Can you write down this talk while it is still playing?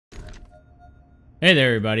Hey there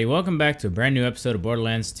everybody, welcome back to a brand new episode of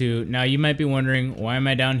Borderlands 2. Now you might be wondering, why am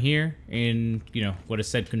I down here in, what is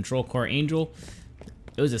said Control Core Angel?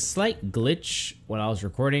 It was a slight glitch when I was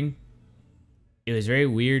recording. It was very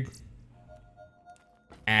weird.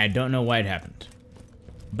 And I don't know why it happened.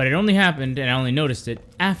 But it only happened, and I only noticed it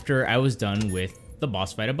after I was done with the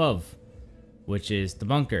boss fight above. Which is the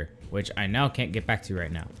bunker, which I now can't get back to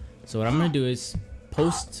right now. So what I'm going to do is,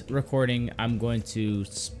 post-recording, I'm going to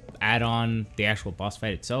add on the actual boss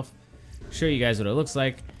fight itself, show you guys what it looks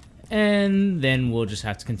like, and then we'll just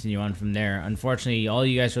have to continue on from there. Unfortunately, all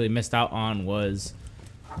you guys really missed out on was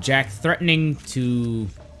Jack threatening to,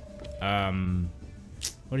 what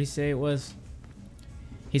did he say it was?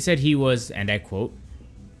 He said he was, and I quote,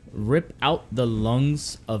 rip out the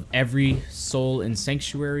lungs of every soul in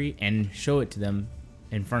Sanctuary and show it to them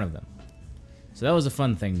in front of them. So that was a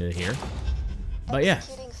fun thing to hear. But yeah.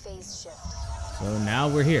 So now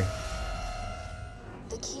we're here.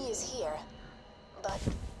 The key is here, but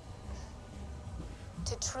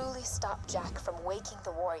to truly stop Jack from waking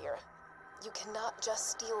the warrior, you cannot just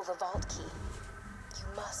steal the vault key.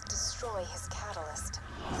 You must destroy his catalyst.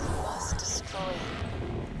 You must destroy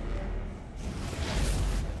him.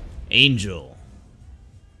 Angel.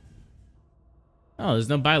 Oh, there's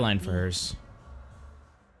no byline for hers.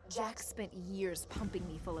 Jack spent years pumping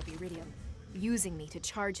me full of iridium, using me to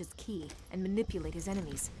charge his key and manipulate his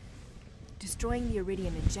enemies. Destroying the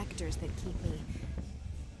iridium injectors that keep me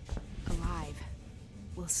alive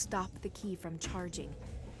will stop the key from charging,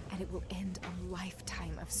 and it will end a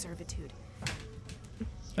lifetime of servitude.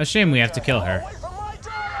 A shame we have to kill her. What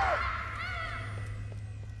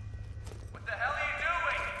the hell are you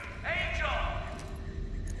doing? Angel!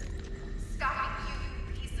 Stopping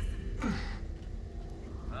you, piece of...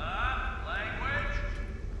 Language?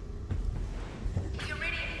 The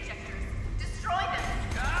iridium injectors. Destroy them!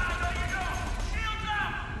 Ah, no you don't! Shields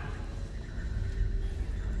up!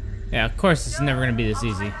 Yeah, of course it's never gonna be this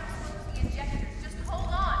easy. The injectors, just hold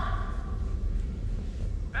on!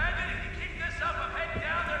 Bandit, if you keep this up, I'm heading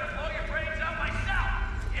down there to blow your brains out myself!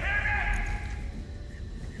 You hear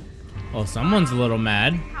me? Oh, someone's a little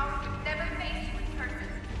mad. How you've never faced you in person.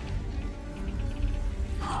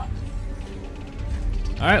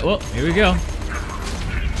 Alright, well, here we go.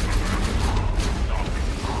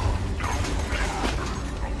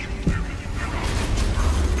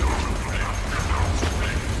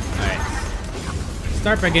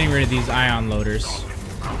 Start by getting rid of these ion loaders.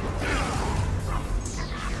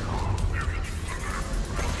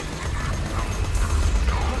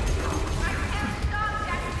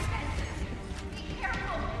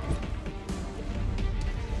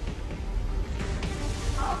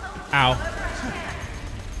 Ow.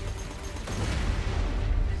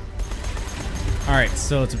 Alright,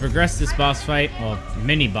 so to progress this boss fight, well,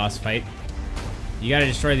 mini boss fight, you gotta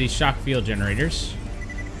destroy these shock field generators.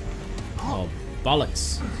 Oh,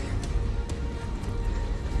 bollocks.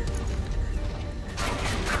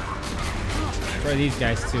 Destroy these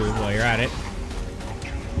guys too while you're at it.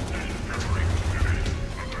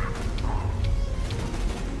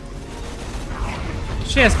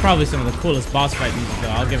 She has probably some of the coolest boss fight music though,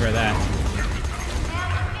 I'll give her that.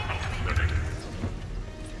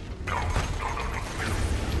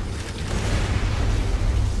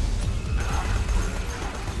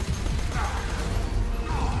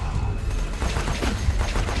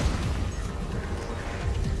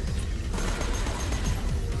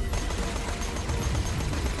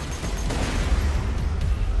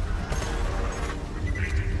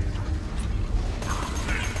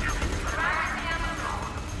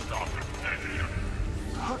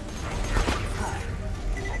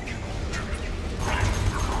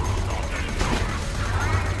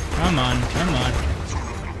 Come on, come on.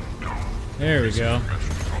 There we go.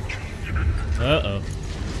 Uh-oh.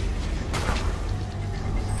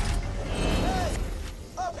 Hey!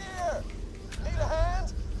 Up here! Need a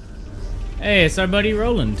hand? Hey, it's our buddy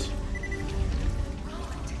Roland.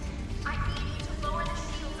 I need you to lower the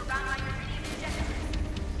shields around my iridium injectors.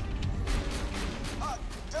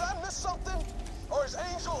 Did I miss something? Or is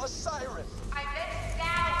Angel a siren? I bet it's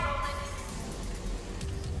down, Roland.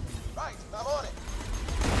 Right, I'm on it.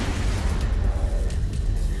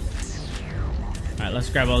 Alright, let's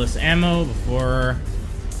grab all this ammo before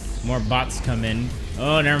more bots come in.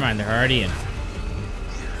 Oh, never mind, they're already in. Here,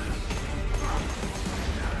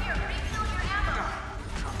 refill your ammo.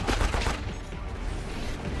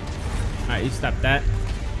 Alright, you stop that.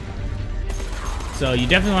 So you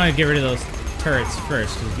definitely want to get rid of those turrets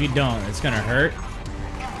first, because if you don't, it's gonna hurt.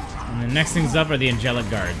 And the next things up are the angelic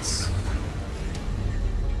guards.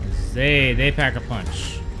 They pack a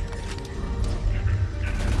punch.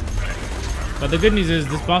 But the good news is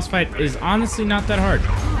this boss fight is honestly not that hard.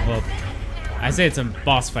 Well, I say it's a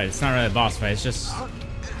boss fight. It's not really a boss fight. It's just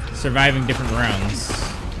surviving different rounds.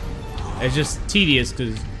 It's just tedious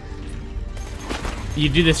because you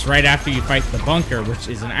do this right after you fight the bunker, which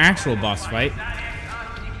is an actual boss fight.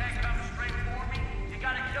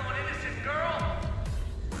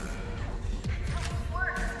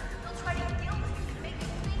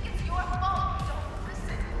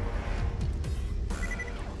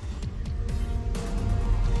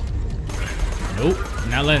 Nope,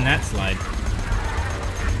 not letting that slide.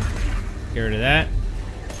 Get rid of that.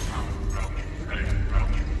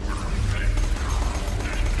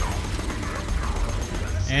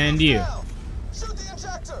 And you. Shoot the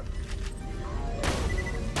injector.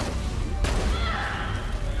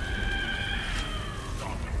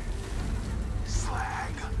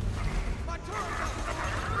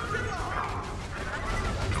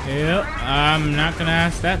 Yep, I'm not gonna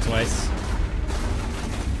ask that twice.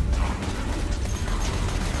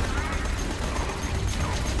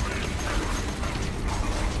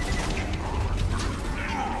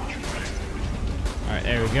 Alright,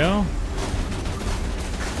 there we go.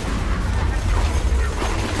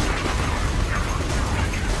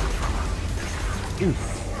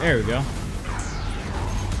 Oof, there we go.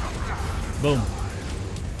 Boom.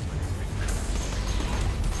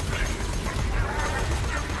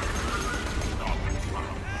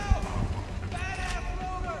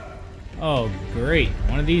 Oh, great.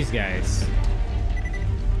 One of these guys.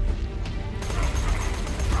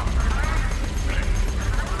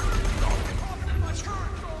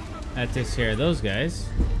 That takes care of those guys.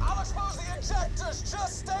 I'll expose the injectors.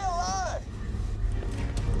 Just stay alive.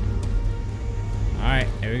 Alright,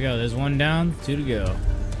 there we go. There's one down, 2 to go.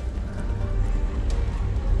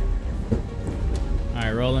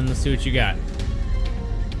 Alright, Roland, let's see what you got.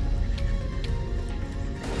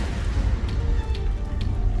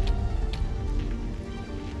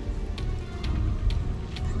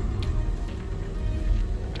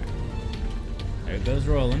 There goes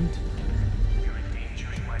Roland. You're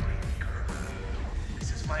endangering my baby girl.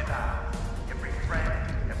 This is my vow. Every friend,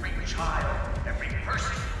 every child, every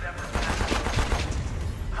person you've ever met.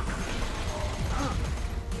 I'm gonna keep you.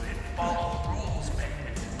 You didn't follow the rules,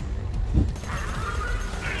 Bandit.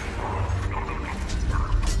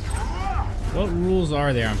 What rules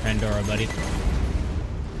are there on Pandora, buddy?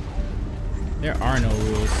 There are no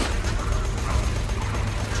rules.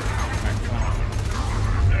 Alright, come on.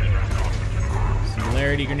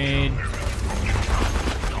 Singularity grenade.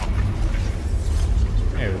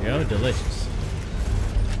 There we go, delicious.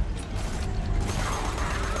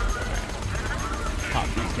 Alright. Pop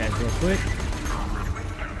these guys real quick.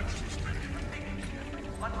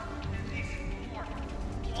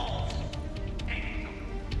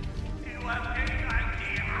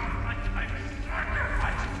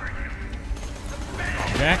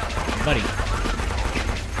 Jack, buddy,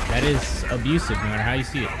 that is abusive no matter how you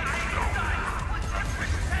see it.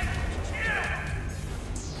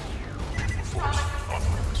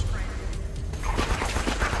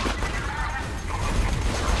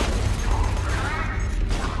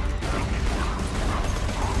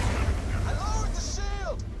 I lowered the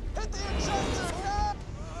shield. Hit the injector now.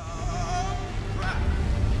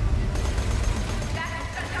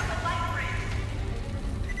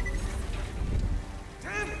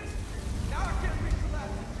 Damn it! Now I can't reach the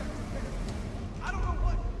last injector. I don't know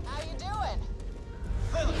what. How you doing?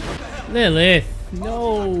 Lilith, what the hell? Lilith, no,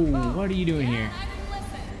 what are you doing here? I didn't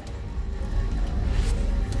listen.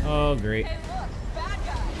 Oh, great. Hey, look, bad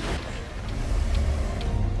guy.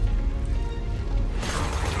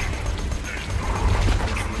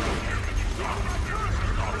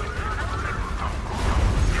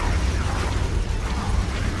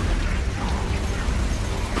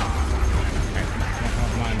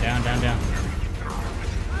 Come on, down, down, down.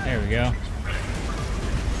 There we go.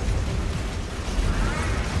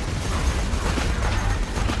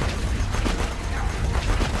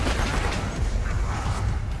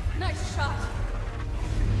 Nice shot.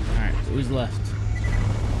 Alright, who's left? Is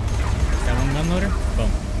that one gun loader?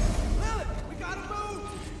 Boom. Lilith, we gotta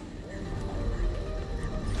move!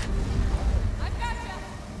 I've got you.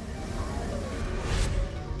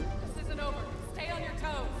 This isn't over. Stay on your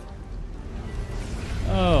toes.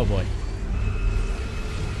 Oh boy.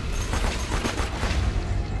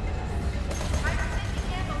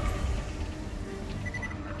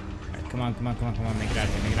 Alright, come on, come on, come on, come on, make it out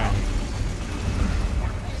of here, make it out of here.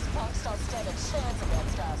 These punks don't stand a chance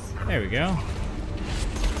against us. There we go.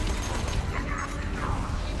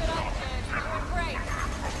 Keep it up, kid. You're doing great.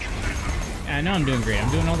 Yeah, I know I'm doing great.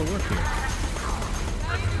 I'm doing all the work here.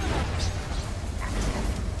 How you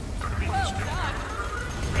doing? Well done.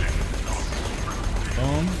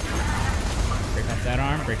 off that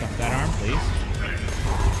arm. Break off that arm, please. You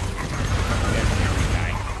guys are gonna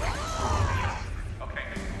die. Okay,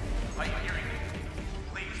 are you hearing me?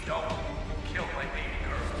 Please don't kill my baby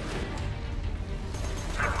girl.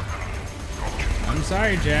 I'm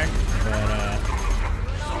sorry, Jack, but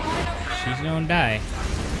she's gonna die.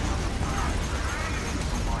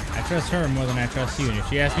 I trust her more than I trust you, and if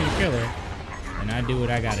she asks me to kill her, then I do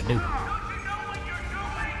what I gotta do.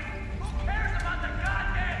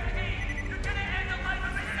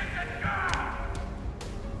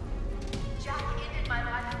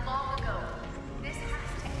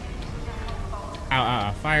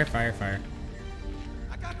 Ow, fire, fire, fire.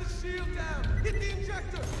 I got the shield down. Hit the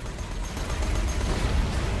injector.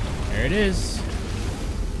 There it is.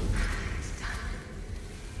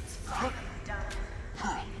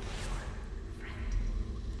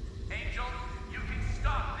 Angel, you can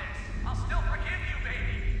stop this. I'll still forgive you,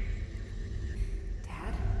 baby.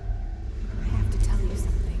 Dad, I have to tell you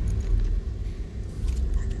something.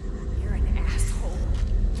 You're an asshole.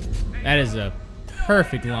 That is a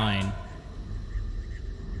perfect line.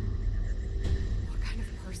 What kind of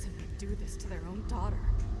person would do this to their own daughter?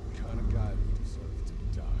 The kind of guy that deserves to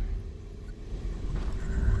die.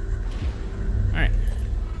 Alright.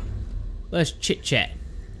 Let's chit chat.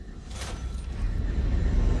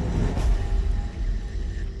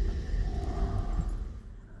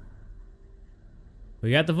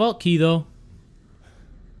 We got the vault key though.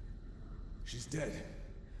 She's dead.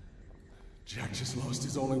 Jack just lost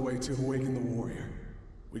his only way to awaken the warrior.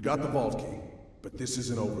 We got the vault key, but this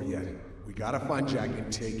isn't over yet. We gotta find Jack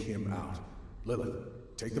and take him out.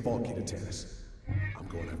 Lilith, take the vault key to Tannis. I'm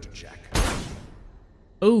going after Jack.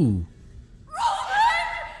 Ooh.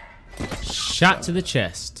 Shot to the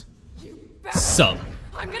chest. Sup.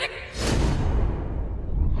 I'm gonna...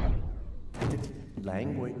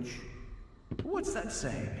 Language. What's that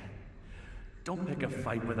saying? Don't pick a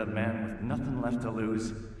fight with a man with nothing left to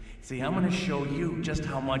lose. See, I'm gonna show you just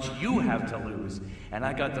how much you have to lose. And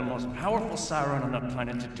I got the most powerful siren on the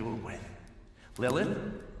planet to do it with. Lilith,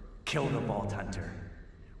 kill the Vault Hunter.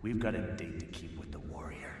 We've got a date to keep with the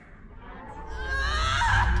warrior.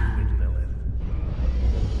 Do it, Lilith.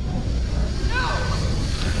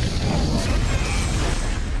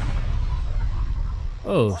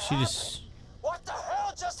 Oh, she just What the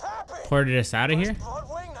hell just happened? ported us out of here?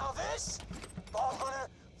 Broadway, now this? Ball Hunter,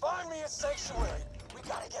 find me a sanctuary. We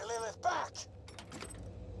gotta get Lilith back.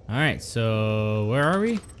 Alright, so where are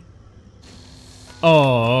we?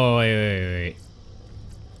 Oh, wait.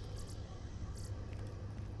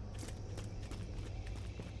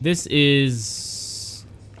 This is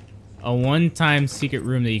a one-time secret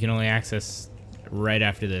room that you can only access right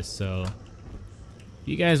after this, so if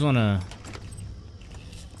you guys want to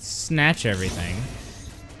snatch everything,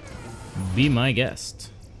 be my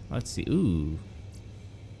guest. Let's see. Ooh.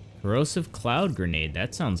 Corrosive cloud grenade.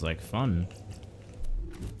 That sounds like fun.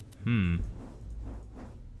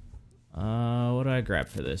 What do I grab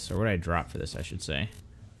for this? Or what do I drop for this, I should say?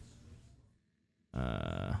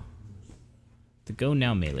 The go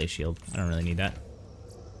now melee shield. I don't really need that.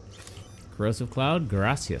 Corrosive cloud,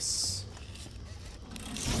 gracias.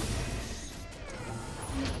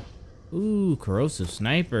 Ooh, corrosive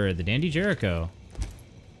sniper, the Dandy Jericho.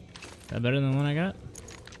 Is that better than the one I got?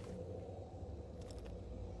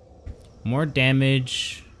 More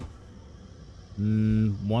damage.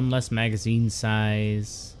 One less magazine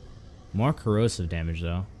size. More corrosive damage,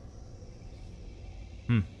 though.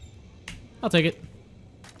 I'll take it.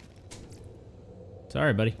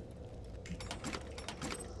 Sorry, buddy.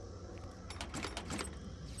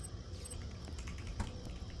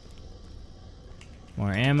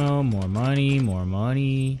 More ammo, more money, more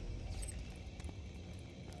money.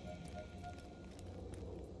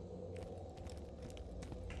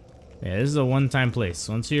 Yeah, this is a one-time place.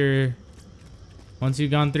 Once you've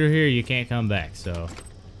gone through here, you can't come back. So,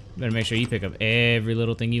 you better make sure you pick up every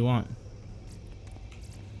little thing you want.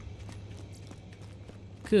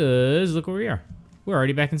 'Cause look where we are. We're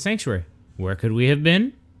already back in Sanctuary. Where could we have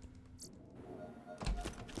been?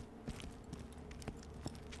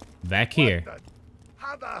 Back here.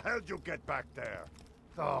 How the hell did you get back there?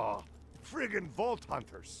 Oh, friggin' Vault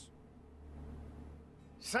Hunters.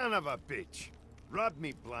 Son of a bitch. Rubbed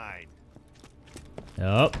me blind.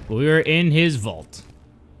 Oh, we were in his vault.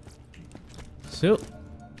 So,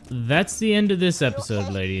 that's the end of this episode,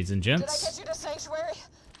 okay? ladies and Did I gents. get you to sanctuary?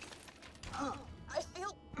 I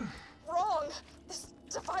feel wrong. This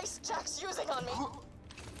device Jack's using on me.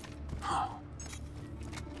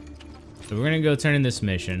 So we're gonna go turn in this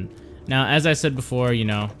mission. Now, as I said before, you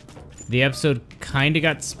know, the episode kind of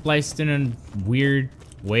got spliced in a weird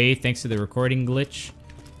way thanks to the recording glitch.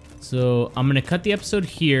 So I'm gonna cut the episode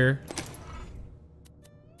here.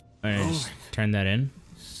 I'm gonna just turn that in.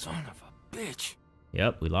 Son of a bitch.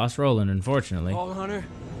 Yep, we lost Roland, unfortunately. Vault Hunter,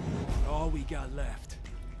 all we got left.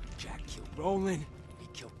 Jack killed Roland, he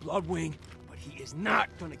killed Bloodwing, but he is not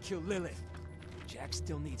gonna kill Lilith. Jack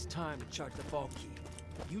still needs time to chart the vault key.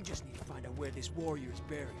 You just need to find out where this warrior is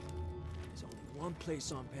buried. There's only one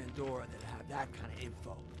place on Pandora that'll have that kind of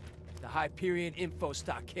info. The Hyperion Info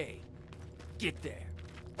Stockade. Get there.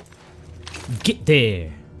 Get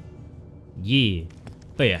there. Yeah.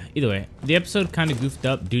 But yeah, either way, the episode kind of goofed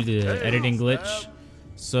up due to the editing glitch.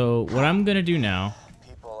 So what I'm gonna do now...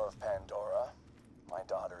 People of Pandora, my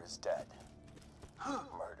daughter is dead.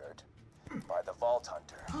 Murdered by the Vault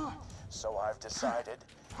Hunter. So I've decided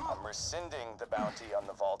I'm rescinding the bounty on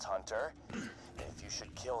the Vault Hunter. If you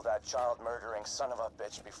should kill that child-murdering son of a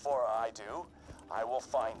bitch before I do, I will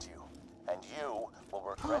find you, and you will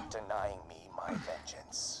regret denying me my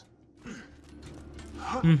vengeance.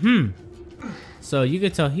 So you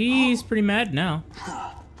could tell he's pretty mad now.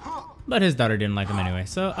 But his daughter didn't like him anyway,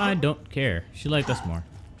 so I don't care. She liked us more.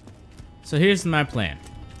 So here's my plan.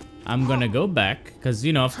 I'm gonna go back, because,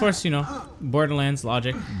 you know, of course, you know, Borderlands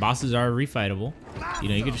logic, bosses are refightable. You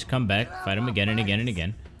know, you can just come back, fight them again and again and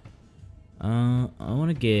again. I want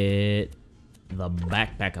to get the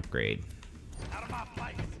backpack upgrade.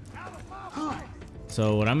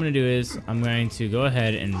 So what I'm going to do is I'm going to go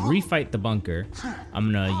ahead and refight the bunker.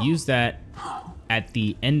 I'm going to use that at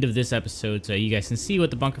the end of this episode so you guys can see what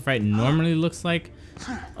the bunker fight normally looks like.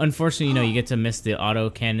 Unfortunately, you know, you get to miss the auto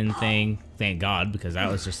cannon thing. Thank God, because that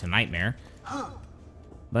was just a nightmare.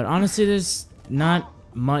 But honestly, there's not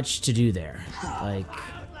much to do there. Like,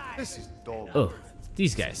 oh,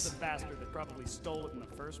 these guys. Bastard that probably stole it in the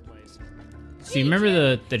first place. So you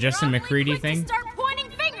remember the Justin McCready thing? Start pointing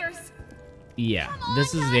fingers. Yeah,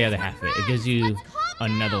 this is the other half of it. It gives you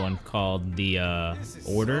another one called the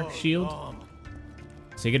Order Shield.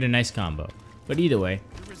 So you get a nice combo. But either way,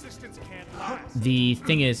 the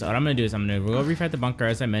thing is, what I'm going to do is I'm going to go refight the bunker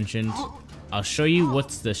as I mentioned. I'll show you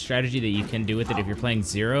what's the strategy that you can do with it if you're playing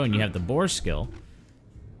Zero and you have the Boar skill.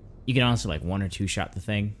 You can honestly like 1 or 2 shot the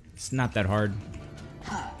thing. It's not that hard.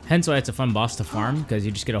 Hence why it's a fun boss to farm, because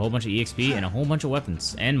you just get a whole bunch of EXP and a whole bunch of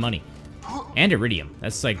weapons and money. And Iridium.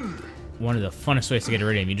 That's like one of the funnest ways to get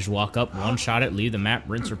Iridium. You just walk up, one shot it, leave the map,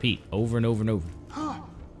 rinse, repeat, over and over and over.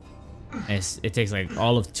 And it takes like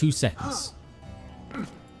all of 2 seconds.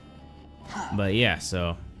 But yeah,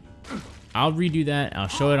 so I'll redo that. I'll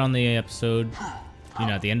show it on the episode, you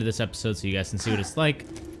know, at the end of this episode so you guys can see what it's like.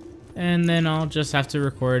 And then I'll just have to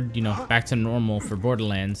record, you know, back to normal for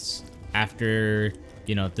Borderlands after,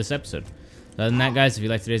 you know, this episode. So other than that, guys, if you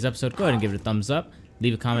liked today's episode, go ahead and give it a thumbs up.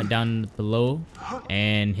 Leave a comment down below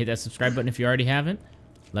and hit that subscribe button if you already haven't.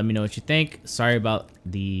 Let me know what you think. Sorry about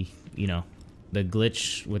the, you know, the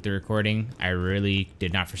glitch with the recording. I really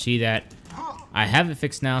did not foresee that. I have it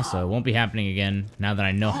fixed now, so it won't be happening again now that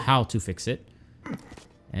I know how to fix it.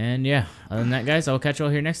 And yeah, other than that, guys, I'll catch you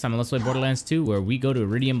all here next time on Let's Play Borderlands 2, where we go to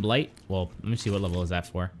Iridium Blight. Well, let me see what level is that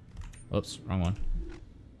for. Oops, wrong one.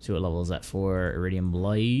 See what level is that for Iridium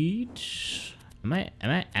Blight. Am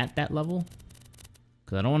I at that level?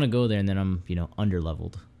 Because I don't want to go there and then I'm, you know,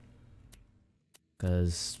 under-leveled.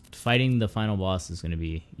 Because fighting the final boss is going to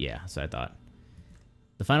be, yeah, so I thought.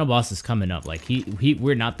 The final boss is coming up. Like,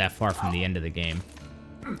 we're not that far from the end of the game.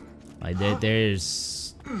 Like,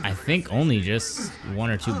 there's, I think, only just 1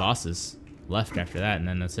 or 2 bosses left after that, and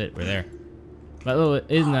then that's it. We're there. But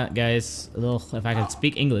isn't that, guys, a little, if I could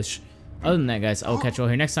speak English. Other than that, guys, I'll catch you all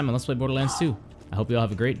here next time on Let's Play Borderlands 2. I hope you all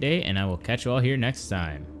have a great day, and I will catch you all here next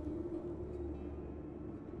time.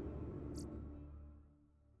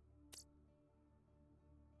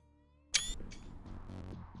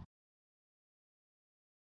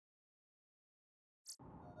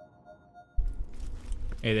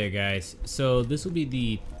 Hey there, guys. So this will be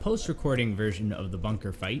the post-recording version of the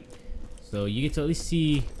bunker fight. So you get to at least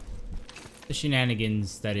see the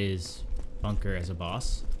shenanigans that is Bunker as a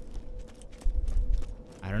boss.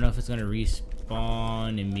 I don't know if it's going to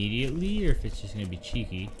respawn immediately or if it's just going to be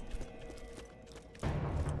cheeky.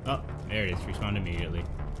 Oh, there it is. Respawned immediately.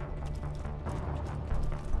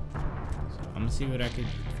 So I'm going to see what if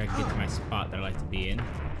I can get to my spot that I like to be in.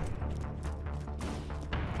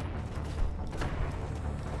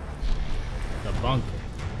 The bunker.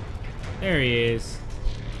 There he is.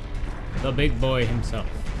 The big boy himself.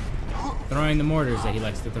 Throwing the mortars that he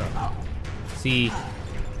likes to throw. See,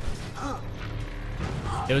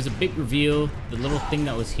 there was a big reveal. The little thing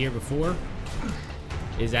that was here before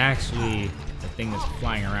is actually the thing that's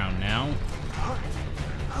flying around now.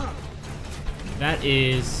 That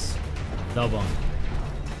is the bunker.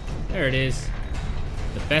 There it is.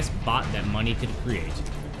 The best bot that money could create.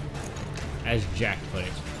 As Jack put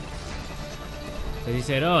it. So he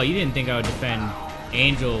said, oh, you didn't think I would defend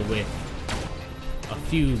Angel with a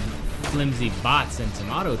few flimsy bots and some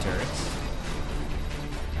auto turrets.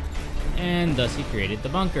 And thus he created the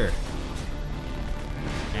bunker.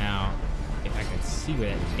 Now, if I could see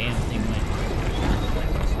where that damn thing went.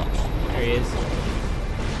 There he is.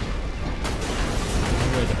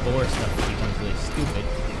 Where the boar stuff becomes really stupid.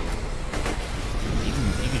 You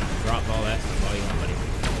can drop all that stuff all you want, buddy.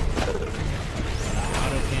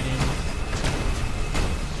 Auto cannon.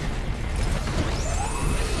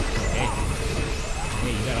 Hey,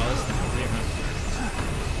 you got all this stuff up here, huh?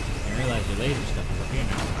 I didn't realize your laser stuff is up here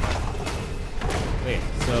now. Wait,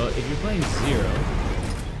 so if you're playing Zero,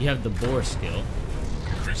 you have the boar skill.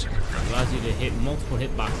 It allows you to hit multiple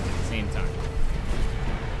hitboxes at the same time.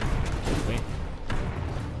 Wait.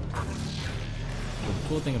 The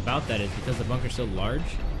cool thing about that is because the bunker's so large,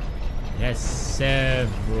 it has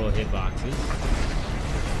several hitboxes.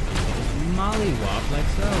 You can just mollywop like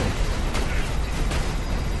so.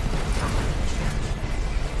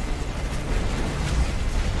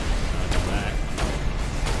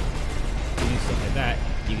 Like that,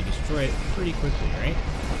 you can destroy it pretty quickly, right?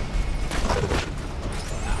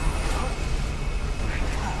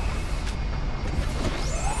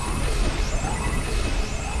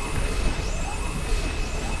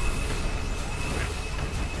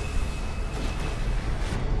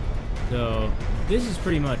 So this is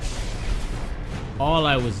pretty much all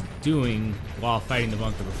I was doing while fighting the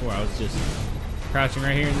bunker before. I was just crouching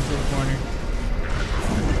right here in this little corner.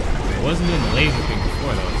 I wasn't doing the laser thing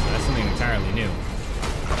before though, so that's something entirely new.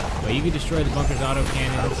 But you can destroy the bunker's auto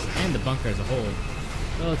cannons and the bunker as a whole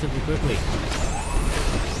relatively quickly.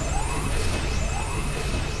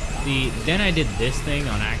 Then I did this thing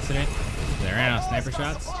on accident. I ran out of sniper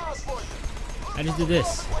shots. I just did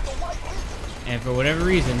this. And for whatever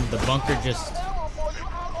reason, the bunker just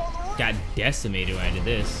got decimated when I did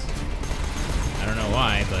this. I don't know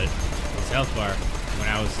why, but his health bar, when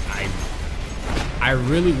I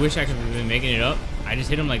really wish I could have been making it up. I just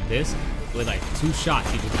hit him like this. With like 2 shots,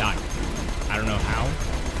 he just died. I don't know how.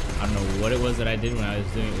 I don't know what it was that I did when I was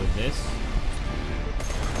doing it with this.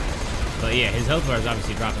 But yeah, his health bar is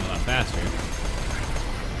obviously dropping a lot faster.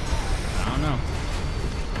 I don't know.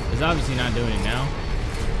 It's obviously not doing it now.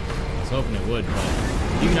 I was hoping it would, but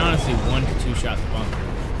you can honestly 1 to 2 shots the bunker.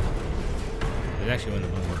 It was actually when the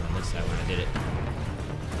bunker was on this side when I did it.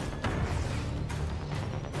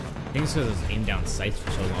 I think it's because I was aimed down sights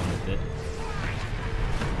for so long with it.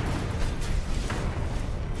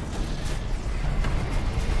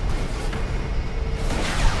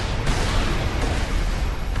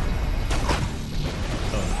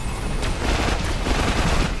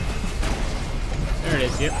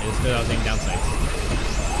 Yep, it was because I was aiming down sights.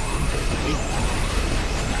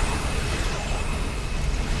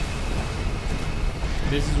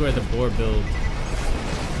 This is where the boar build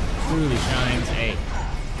truly shines. Hey.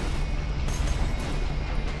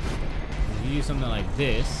 If you use something like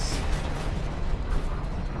this,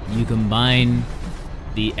 you combine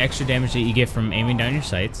the extra damage that you get from aiming down your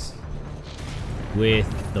sights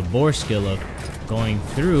with the boar skill of going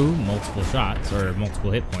through multiple shots or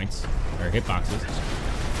multiple hit points or hitboxes.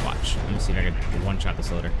 Watch. Let me see if I can one-shot this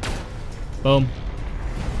loader. Boom.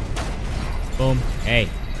 Boom. Hey.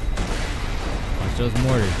 Watch those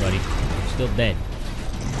mortars, buddy. You're still dead.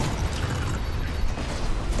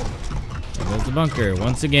 There goes the bunker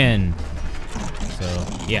once again. So,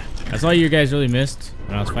 yeah. That's all you guys really missed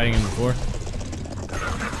when I was fighting him before.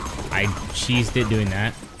 I cheesed it doing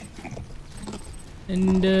that.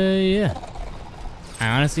 And, yeah. I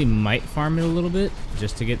honestly might farm it a little bit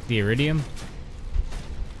just to get the iridium.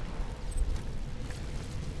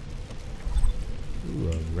 Ooh,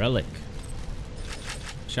 a relic.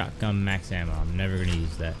 Shotgun max ammo. I'm never gonna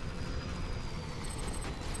use that.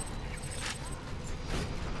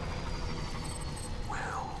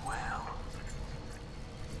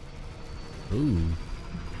 Ooh.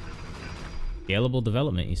 Scalable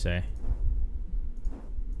development, you say?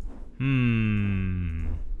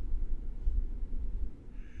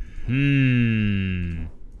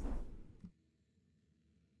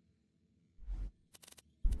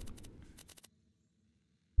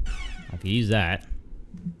 I could use that.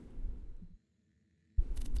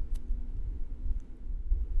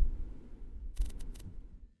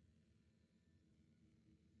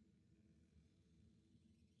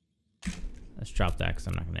 Let's drop that because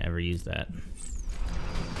I'm not going to ever use that.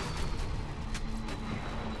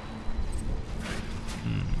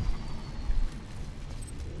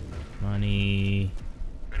 Money.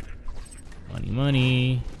 Money,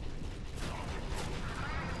 money.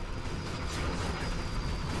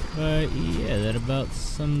 But yeah, that about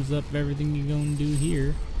sums up everything you're gonna do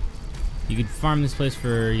here. You could farm this place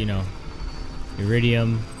for, you know,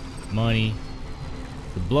 iridium, money.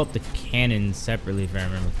 You could blow up the cannons separately if I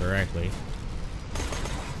remember correctly.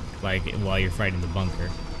 Like while you're fighting the bunker.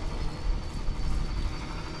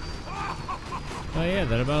 But yeah,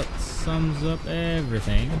 that about sums up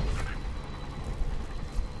everything.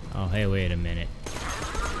 Oh, hey, wait a minute.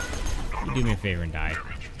 You do me a favor and die.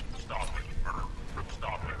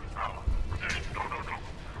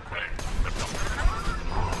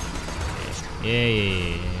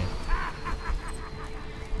 Yeah.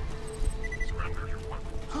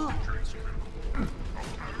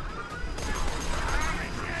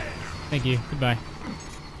 Thank you. Goodbye.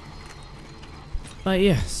 But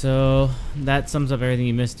yeah, so that sums up everything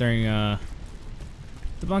you missed during the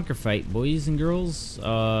bunker fight, boys and girls.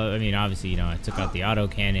 I mean, obviously, you know, I took out the auto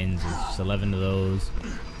cannons. There's just 11 of those.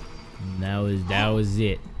 And that was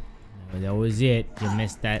it. That was it. You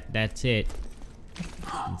missed that. That's it.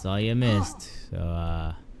 That's all you missed.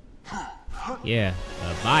 So yeah.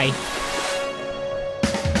 Bye.